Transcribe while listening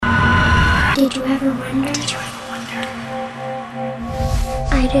Did you ever wonder?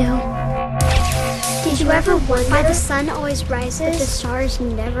 I do. Did you ever wonder why the sun always rises, but the stars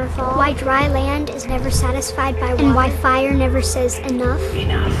never fall? Why dry land is never satisfied by water? And why fire never says enough?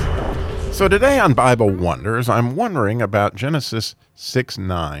 So today on Bible Wonders, I'm wondering about Genesis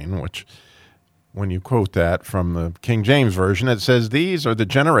 6:9, which, when you quote that from the King James Version, it says, "These are the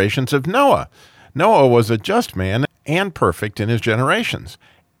generations of Noah. Noah was a just man and perfect in his generations,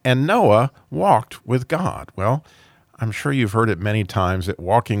 and Noah walked with God." Well, I'm sure you've heard it many times that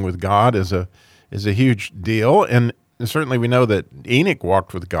walking with God is a huge deal, and certainly we know that Enoch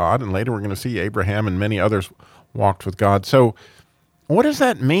walked with God, and later we're going to see Abraham and many others walked with God. So what does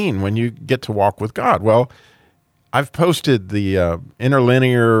that mean when you get to walk with God? Well, I've posted the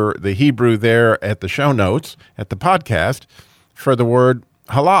interlinear, the Hebrew there at the show notes, at the podcast, for the word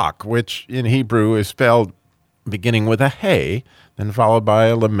halak, which in Hebrew is spelled beginning with a hey, then followed by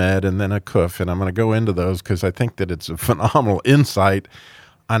a lamed, and then a kuf. And I'm going to go into those because I think that it's a phenomenal insight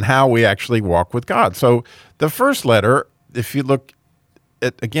on how we actually walk with God. So the first letter, if you look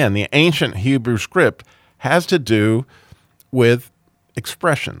at, again, the ancient Hebrew script, has to do with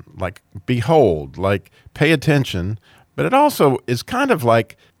expression, like behold, like pay attention, but it also is kind of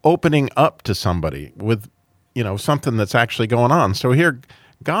like opening up to somebody with, something that's actually going on. So here,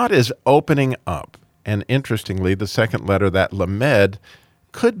 God is opening up. And interestingly, the second letter, that lamed,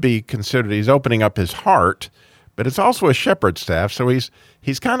 could be considered, he's opening up his heart, but it's also a shepherd's staff. So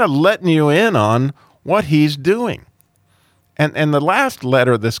he's kind of letting you in on what he's doing. And the last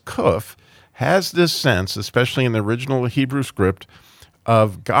letter, this kuf, has this sense, especially in the original Hebrew script,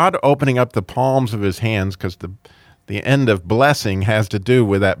 of God opening up the palms of his hands, because the end of blessing has to do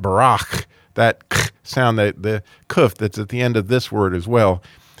with that barach, that sound, the kuf that's at the end of this word as well.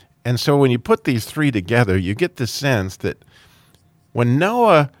 And so when you put these three together, you get the sense that when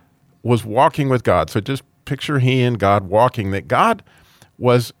Noah was walking with God, so just picture he and God walking, that God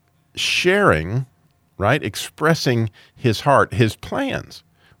was sharing, right, expressing his heart, his plans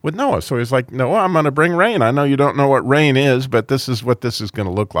with Noah. So he's like, Noah, I'm going to bring rain. I know you don't know what rain is, but this is what this is going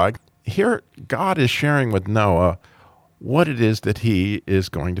to look like. Here, God is sharing with Noah what it is that he is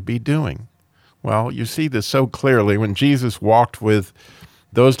going to be doing. Well, you see this so clearly when Jesus walked with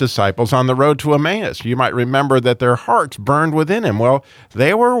those disciples on the road to Emmaus. You might remember that their hearts burned within him. Well,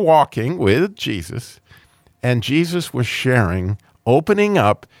 they were walking with Jesus, and Jesus was sharing, opening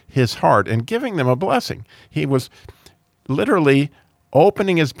up his heart and giving them a blessing. He was literally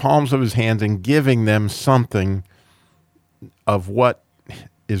opening his palms of his hands and giving them something of what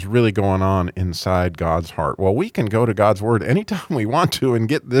is really going on inside God's heart. Well, we can go to God's word anytime we want to and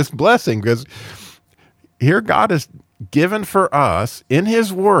get this blessing, because here God is given for us in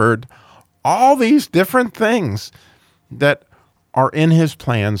his word all these different things that are in his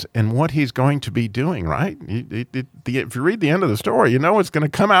plans and what he's going to be doing, right? If you read the end of the story, you know it's going to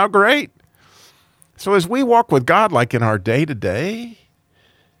come out great. So as we walk with God, like in our day-to-day,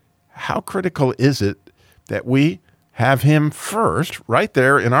 how critical is it that we have him first right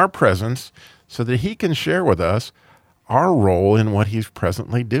there in our presence so that he can share with us our role in what he's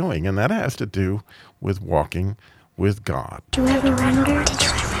presently doing? And that has to do with walking with God. Did you ever wonder?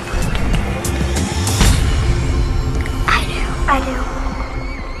 I do.